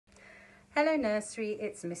Hello Nursery,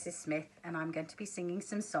 it's Mrs. Smith and I'm going to be singing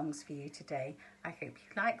some songs for you today. I hope you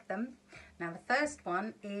like them. Now the first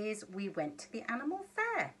one is We Went to the Animal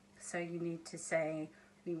Fair. So you need to say,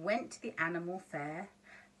 we went to the animal fair,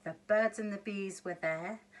 the birds and the bees were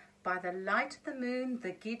there, by the light of the moon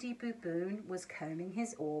the giddy baboon was combing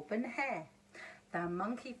his auburn hair. The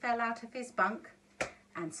monkey fell out of his bunk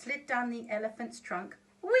and slid down the elephant's trunk.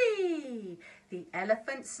 Whee! The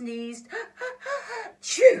elephant sneezed,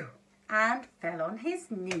 chew! And fell on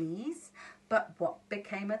his knees. But what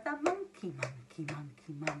became of the monkey, monkey,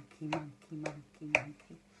 monkey, monkey, monkey, monkey,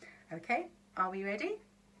 monkey? Okay, are we ready?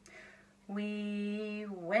 We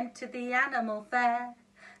went to the animal fair,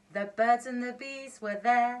 the birds and the bees were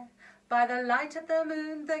there. By the light of the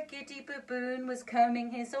moon the giddy baboon was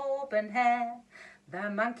combing his auburn hair. The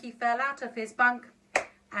monkey fell out of his bunk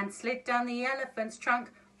and slid down the elephant's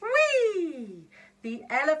trunk. Whee! The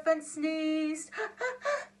elephant sneezed,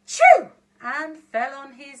 chew! And fell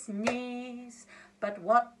on his knees. But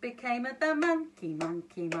what became of the monkey,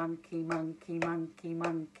 monkey, monkey, monkey, monkey,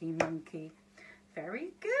 monkey, monkey?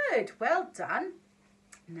 Very good, well done.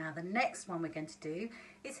 Now the next one we're going to do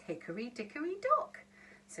is Hickory Dickory Dock.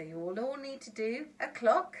 So you all need to do a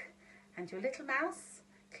clock and your little mouse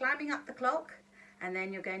climbing up the clock, and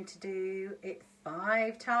then you're going to do it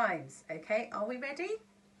 5 times. Okay, are we ready?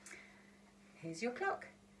 Here's your clock.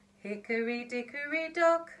 Hickory dickory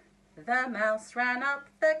dock, the mouse ran up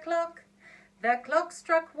the clock. The clock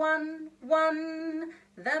struck 1, 1,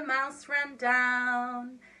 the mouse ran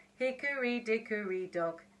down. Hickory dickory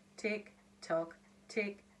dock, tick tock,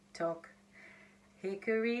 tick tock.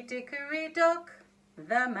 Hickory dickory dock,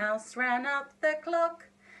 the mouse ran up the clock.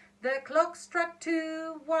 The clock struck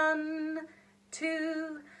 2, 1,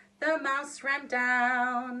 2, the mouse ran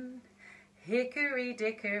down. Hickory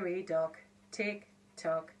dickory dock, tick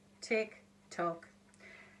tock, tick tock.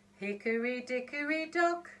 Hickory dickory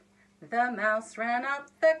dock, the mouse ran up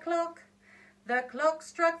the clock. The clock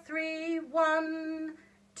struck 3, 1,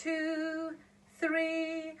 2,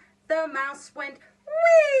 3, the mouse went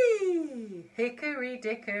whee! Hickory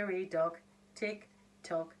dickory dock, tick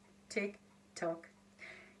tock, tick tock.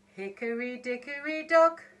 Hickory dickory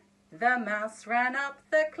dock, the mouse ran up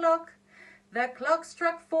the clock. The clock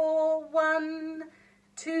struck 4, 1,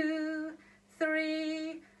 2,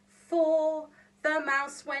 3, 4, the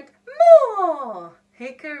mouse went more!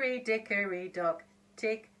 Hickory dickory dock,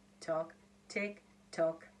 tick tock, tick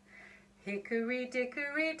tock. Hickory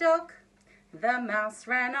dickory dock, the mouse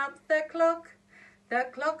ran up the clock. The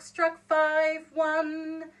clock struck 5,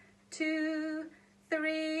 1, 2,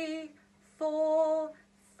 3, 4,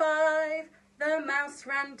 5, the mouse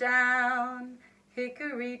ran down.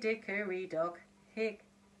 Hickory dickory dock, tick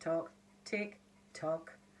tock, tick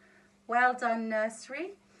tock. Well done,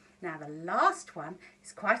 Nursery. Now the last one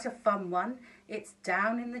is quite a fun one. It's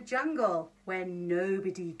Down in the Jungle where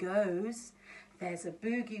nobody goes. There's a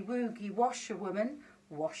boogie-woogie washerwoman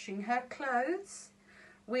washing her clothes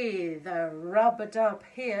with a rub-a-dub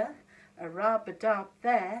here, a rub-a-dub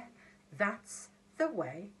there. That's the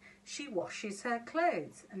way she washes her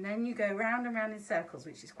clothes. And then you go round and round in circles,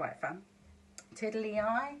 which is quite fun.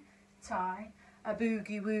 Tiddly-eye, tie, a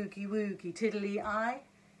boogie-woogie-woogie, tiddly-eye,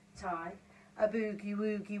 tie, a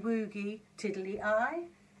boogie-woogie-woogie, tiddly-eye,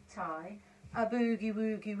 tie, a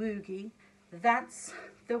boogie-woogie-woogie. That's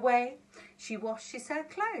the way she washes her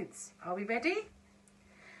clothes. Are we ready?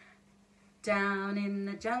 Down in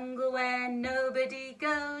the jungle where nobody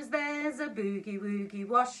goes, there's a boogie-woogie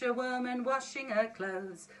washerwoman washing her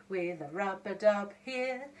clothes with a rub-a-dub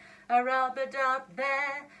here, a rub-a-dub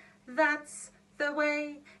there. That's the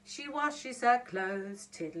way she washes her clothes.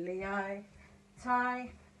 Tiddly-eye,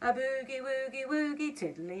 tie, a boogie-woogie-woogie,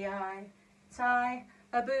 tiddly-eye, tie,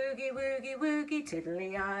 a boogie-woogie-woogie,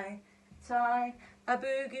 tiddly-eye, tie, a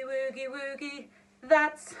boogie-woogie-woogie.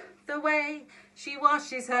 That's the way she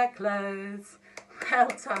washes her clothes. Well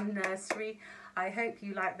done, Nursery. I hope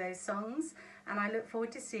you like those songs and I look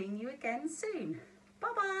forward to seeing you again soon.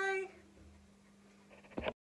 Bye-bye.